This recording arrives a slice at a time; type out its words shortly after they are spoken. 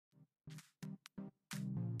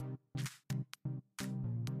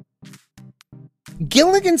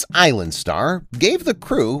Gilligan's Island star gave the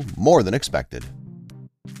crew more than expected.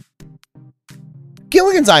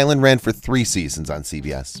 Gilligan's Island ran for 3 seasons on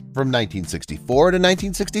CBS, from 1964 to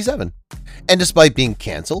 1967, and despite being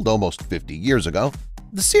canceled almost 50 years ago,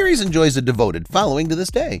 the series enjoys a devoted following to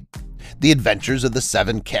this day. The adventures of the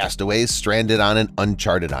 7 castaways stranded on an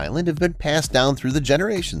uncharted island have been passed down through the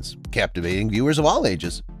generations, captivating viewers of all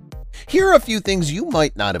ages. Here are a few things you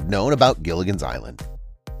might not have known about Gilligan's Island.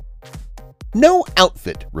 No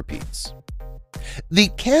outfit repeats. The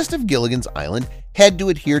cast of Gilligan's Island had to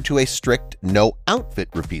adhere to a strict no outfit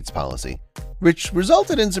repeats policy, which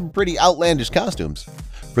resulted in some pretty outlandish costumes.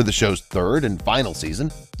 For the show's 3rd and final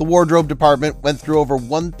season, the wardrobe department went through over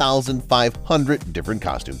 1,500 different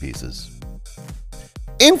costume pieces.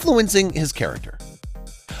 Influencing his character.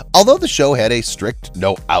 Although the show had a strict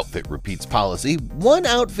no outfit repeats policy, one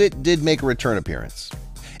outfit did make a return appearance.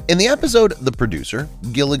 In the episode The Producer,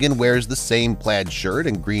 Gilligan wears the same plaid shirt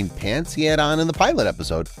and green pants he had on in the pilot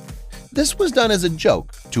episode. This was done as a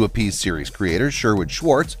joke to appease series creator Sherwood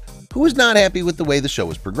Schwartz, who was not happy with the way the show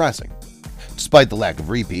was progressing. Despite the lack of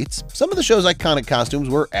repeats, some of the show's iconic costumes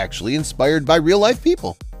were actually inspired by real-life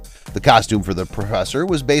people. The costume for the professor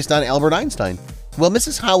was based on Albert Einstein, while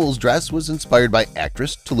Mrs. Howell's dress was inspired by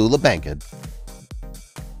actress Tallulah Bankhead.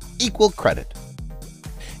 Equal credit.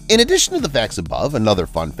 In addition to the facts above, another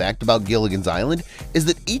fun fact about Gilligan's Island is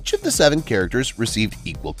that each of the 7 characters received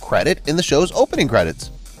equal credit in the show's opening credits,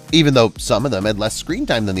 even though some of them had less screen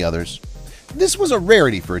time than the others. This was a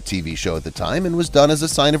rarity for a TV show at the time and was done as a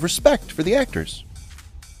sign of respect for the actors.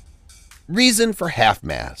 Reason for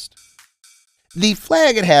half-mast. The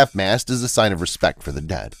flag at half-mast is a sign of respect for the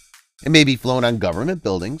dead. It may be flown on government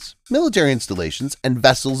buildings, military installations, and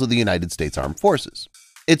vessels of the United States Armed Forces.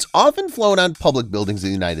 It's often flown on public buildings in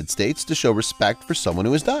the United States to show respect for someone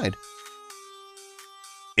who has died.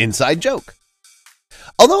 Inside joke.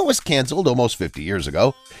 Although it was canceled almost 50 years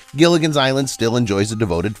ago, Gilligan's Island still enjoys a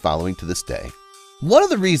devoted following to this day. One of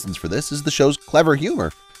the reasons for this is the show's clever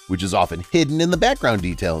humor, which is often hidden in the background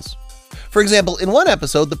details. For example, in one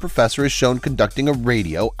episode, the professor is shown conducting a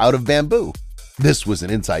radio out of bamboo. This was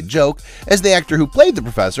an inside joke, as the actor who played the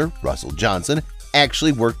professor, Russell Johnson,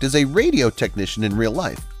 actually worked as a radio technician in real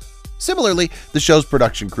life. Similarly, the show's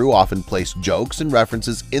production crew often placed jokes and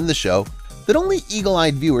references in the show that only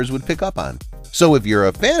eagle-eyed viewers would pick up on. So if you're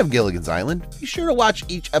a fan of Gilligan's Island, be sure to watch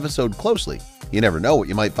each episode closely. You never know what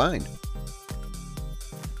you might find.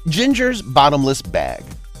 Ginger's bottomless bag.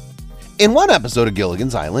 In one episode of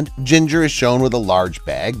Gilligan's Island, Ginger is shown with a large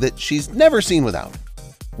bag that she's never seen without.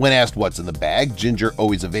 When asked what's in the bag, Ginger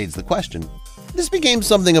always evades the question. This became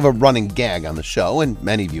something of a running gag on the show, and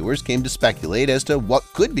many viewers came to speculate as to what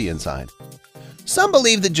could be inside. Some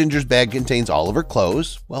believe that Ginger's bag contains all of her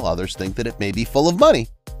clothes, while others think that it may be full of money.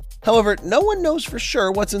 However, no one knows for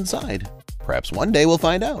sure what's inside. Perhaps one day we'll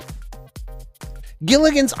find out.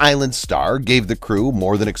 Gilligan's Island star gave the crew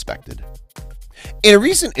more than expected. In a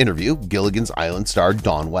recent interview, Gilligan's Island star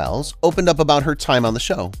Dawn Wells opened up about her time on the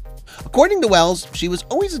show. According to Wells, she was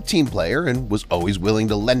always a team player and was always willing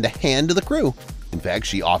to lend a hand to the crew. In fact,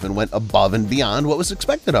 she often went above and beyond what was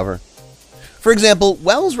expected of her. For example,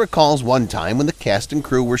 Wells recalls one time when the cast and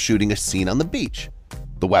crew were shooting a scene on the beach.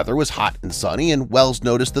 The weather was hot and sunny, and Wells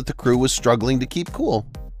noticed that the crew was struggling to keep cool.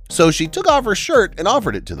 So she took off her shirt and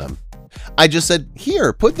offered it to them. "I just said,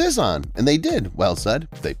 'Here, put this on,' and they did," Wells said.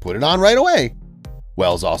 "They put it on right away."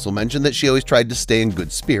 Wells also mentioned that she always tried to stay in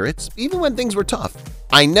good spirits, even when things were tough.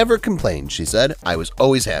 "I never complained," she said. "I was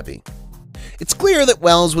always happy." It's clear that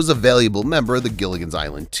Wells was a valuable member of the Gilligan's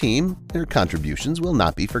Island team. Their contributions will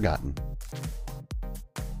not be forgotten.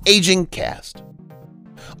 Aging cast.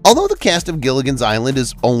 Although the cast of Gilligan's Island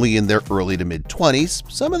is only in their early to mid-20s,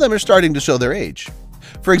 some of them are starting to show their age.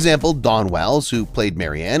 For example, Dawn Wells, who played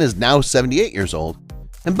Marianne, is now 78 years old,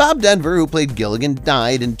 and Bob Denver, who played Gilligan,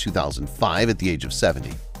 died in 2005 at the age of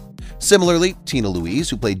 70. Similarly, Tina Louise,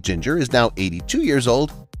 who played Ginger, is now 82 years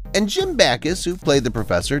old, and Jim Backus, who played the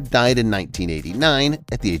professor, died in 1989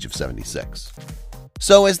 at the age of 76.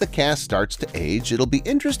 So as the cast starts to age, it'll be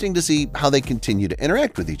interesting to see how they continue to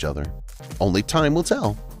interact with each other. Only time will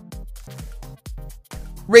tell.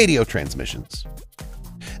 Radio transmissions.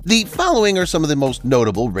 The following are some of the most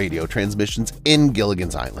notable radio transmissions in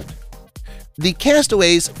Gilligan's Island. The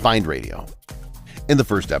castaways find radio. In the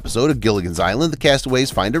first episode of Gilligan's Island, the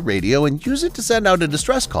castaways find a radio and use it to send out a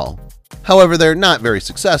distress call. However, they're not very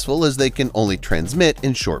successful as they can only transmit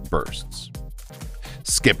in short bursts.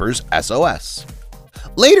 Skipper's SOS.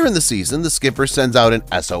 Later in the season, the skipper sends out an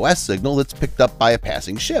SOS signal that's picked up by a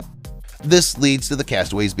passing ship. This leads to the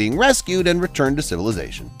castaways being rescued and returned to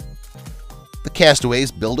civilization. The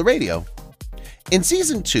castaways build a radio. In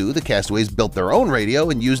Season 2, the castaways built their own radio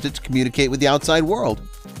and used it to communicate with the outside world.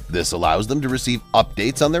 This allows them to receive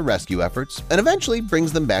updates on their rescue efforts and eventually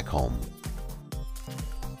brings them back home.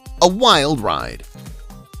 A wild ride.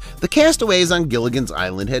 The castaways on Gilligan's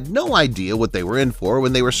Island had no idea what they were in for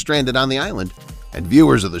when they were stranded on the island, and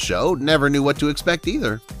viewers of the show never knew what to expect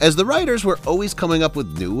either, as the writers were always coming up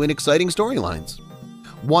with new and exciting storylines.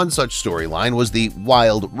 One such storyline was the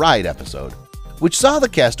Wild Ride episode, which saw the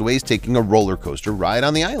castaways taking a roller coaster ride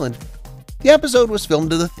on the island. The episode was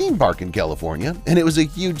filmed at a theme park in California, and it was a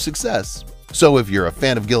huge success. So if you're a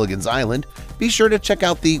fan of Gilligan's Island, be sure to check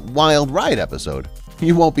out the Wild Ride episode.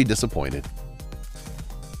 You won't be disappointed.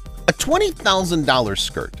 A $20,000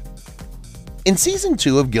 skirt. In Season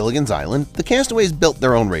 2 of Gilligan's Island, the castaways built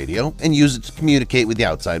their own radio and used it to communicate with the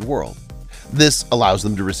outside world. This allows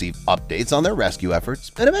them to receive updates on their rescue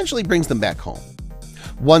efforts and eventually brings them back home.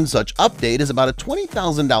 One such update is about a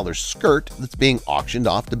 $20,000 skirt that's being auctioned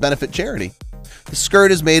off to benefit charity. The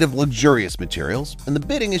skirt is made of luxurious materials, and the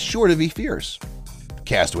bidding is sure to be fierce. The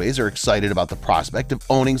castaways are excited about the prospect of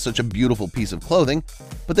owning such a beautiful piece of clothing,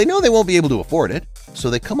 but they know they won't be able to afford it,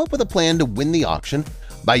 so they come up with a plan to win the auction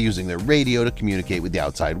by using their radio to communicate with the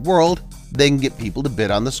outside world. They can get people to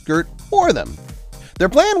bid on the skirt for them. Their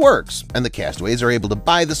plan works, and the castaways are able to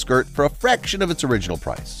buy the skirt for a fraction of its original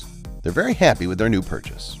price. They're very happy with their new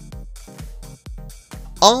purchase.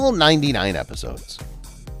 All 99 episodes.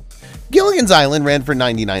 Gilligan's Island ran for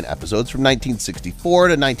 99 episodes from 1964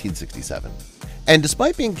 to 1967, and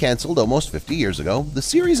despite being canceled almost 50 years ago, the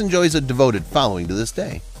series enjoys a devoted following to this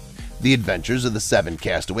day. The adventures of the 7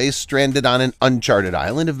 castaways stranded on an uncharted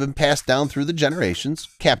island have been passed down through the generations,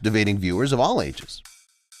 captivating viewers of all ages.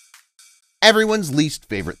 Everyone's least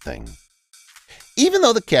favorite thing. Even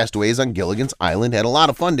though the castaways on Gilligan's Island had a lot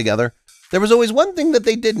of fun together, there was always one thing that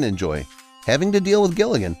they didn't enjoy: having to deal with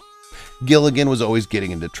Gilligan. Gilligan was always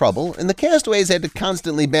getting into trouble, and the castaways had to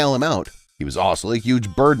constantly bail him out. He was also a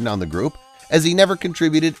huge burden on the group, as he never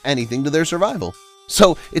contributed anything to their survival.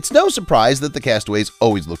 So it's no surprise that the castaways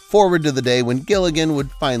always looked forward to the day when Gilligan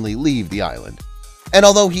would finally leave the island. And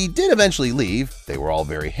although he did eventually leave, they were all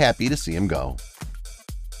very happy to see him go.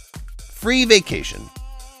 Free vacation.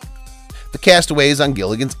 The castaways on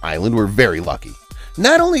Gilligan's Island were very lucky.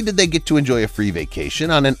 Not only did they get to enjoy a free vacation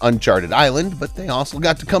on an uncharted island, but they also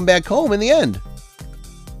got to come back home in the end.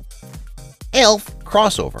 Elf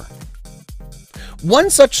crossover. One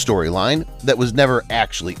such storyline that was never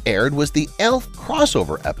actually aired was the Elf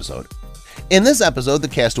crossover episode. In this episode, the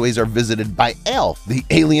castaways are visited by Alf, the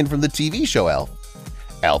alien from the TV show Elf.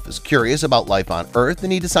 Alf is curious about life on Earth,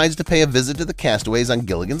 and he decides to pay a visit to the castaways on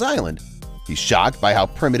Gilligan's Island. He's shocked by how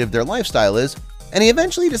primitive their lifestyle is, and he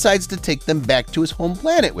eventually decides to take them back to his home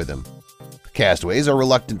planet with him. The castaways are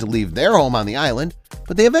reluctant to leave their home on the island,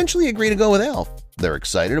 but they eventually agree to go with Alf. They're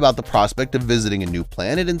excited about the prospect of visiting a new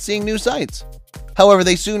planet and seeing new sights. However,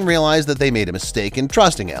 they soon realize that they made a mistake in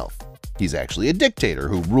trusting Alf. He's actually a dictator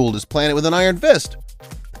who ruled his planet with an iron fist.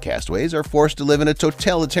 The castaways are forced to live in a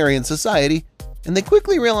totalitarian society, and they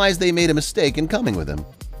quickly realize they made a mistake in coming with him.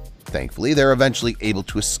 Thankfully, they're eventually able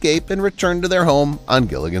to escape and return to their home on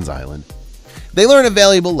Gilligan's Island. They learn a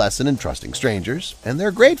valuable lesson in trusting strangers, and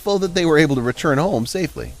they're grateful that they were able to return home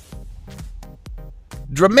safely.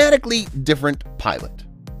 Dramatically different pilot.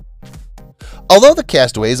 Although the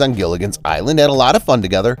castaways on Gilligan's Island had a lot of fun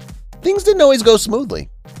together, things didn't always go smoothly.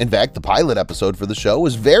 In fact, the pilot episode for the show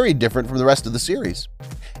was very different from the rest of the series.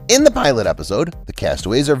 In the pilot episode, the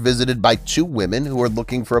castaways are visited by 2 women who are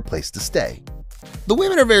looking for a place to stay. The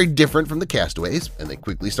women are very different from the castaways, and they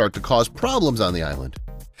quickly start to cause problems on the island.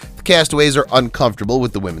 The castaways are uncomfortable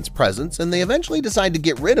with the women's presence, and they eventually decide to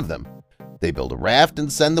get rid of them. They build a raft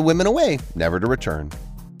and send the women away, never to return.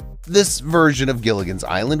 This version of Gilligan's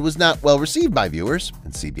Island was not well received by viewers,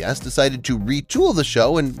 and CBS decided to retool the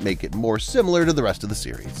show and make it more similar to the rest of the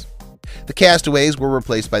series. The castaways were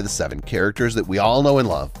replaced by the 7 characters that we all know and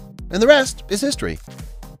love, and the rest is history.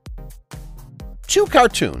 2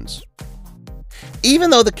 cartoons.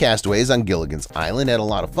 Even though the castaways on Gilligan's Island had a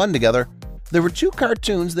lot of fun together, there were 2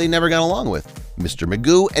 cartoons they never got along with: Mr.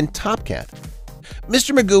 Magoo and Top Cat.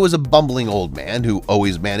 Mr. Magoo was a bumbling old man who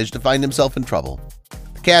always managed to find himself in trouble.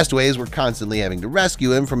 The castaways were constantly having to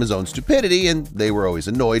rescue him from his own stupidity, and they were always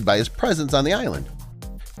annoyed by his presence on the island.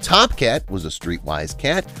 Top Cat was a streetwise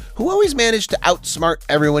cat who always managed to outsmart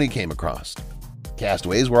everyone he came across.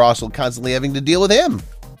 Castaways were also constantly having to deal with him,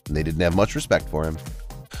 and they didn't have much respect for him.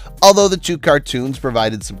 Although the 2 cartoons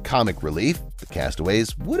provided some comic relief, the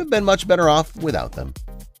castaways would have been much better off without them.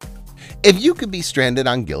 If you could be stranded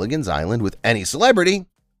on Gilligan's Island with any celebrity,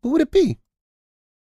 who would it be?